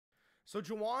So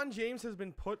Juwan James has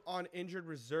been put on injured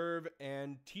reserve,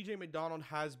 and T.J. McDonald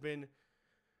has been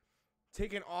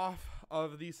taken off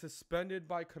of the suspended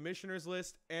by commissioners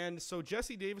list. And so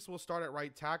Jesse Davis will start at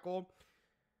right tackle.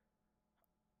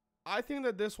 I think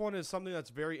that this one is something that's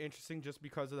very interesting just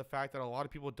because of the fact that a lot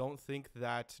of people don't think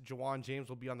that Juwan James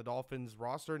will be on the Dolphins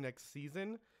roster next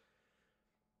season.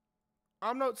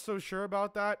 I'm not so sure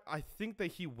about that. I think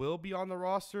that he will be on the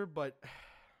roster, but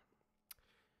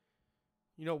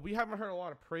we haven't heard a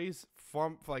lot of praise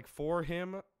for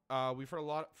him. We've heard a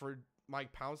lot for Mike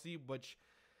Pouncey, which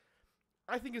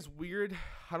I think is weird.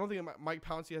 I don't think Mike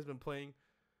Pouncey has been playing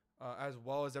as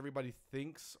well as everybody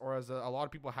thinks, or as a lot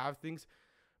of people have things.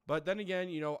 But then again,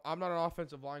 I'm not an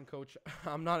offensive line coach.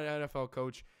 I'm not an NFL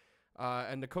coach.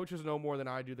 And the coaches know more than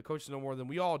I do. The coaches know more than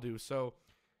we all do. So,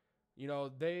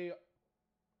 they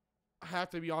have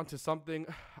to be onto something.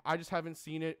 I just haven't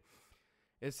seen it.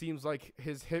 It seems like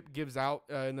his hip gives out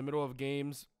in the middle of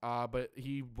games. But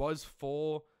he was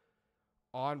full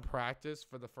on practice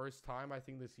for the first time, I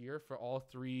think, this year for all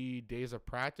 3 days of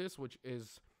practice, which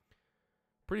is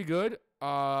pretty good.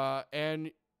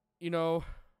 And it'll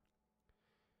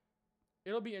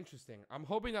be interesting. I'm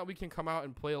hoping that we can come out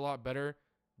and play a lot better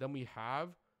than we have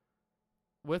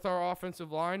with our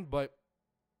offensive line, but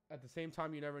at the same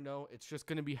time, you never know. It's just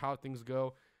going to be how things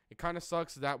go. It kind of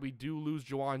sucks that we do lose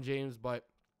Juwan James, but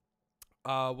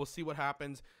we'll see what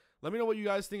happens. Let me know what you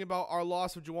guys think about our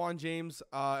loss of Juwan James,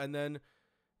 and then,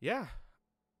 yeah,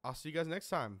 I'll see you guys next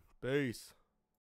time. Peace.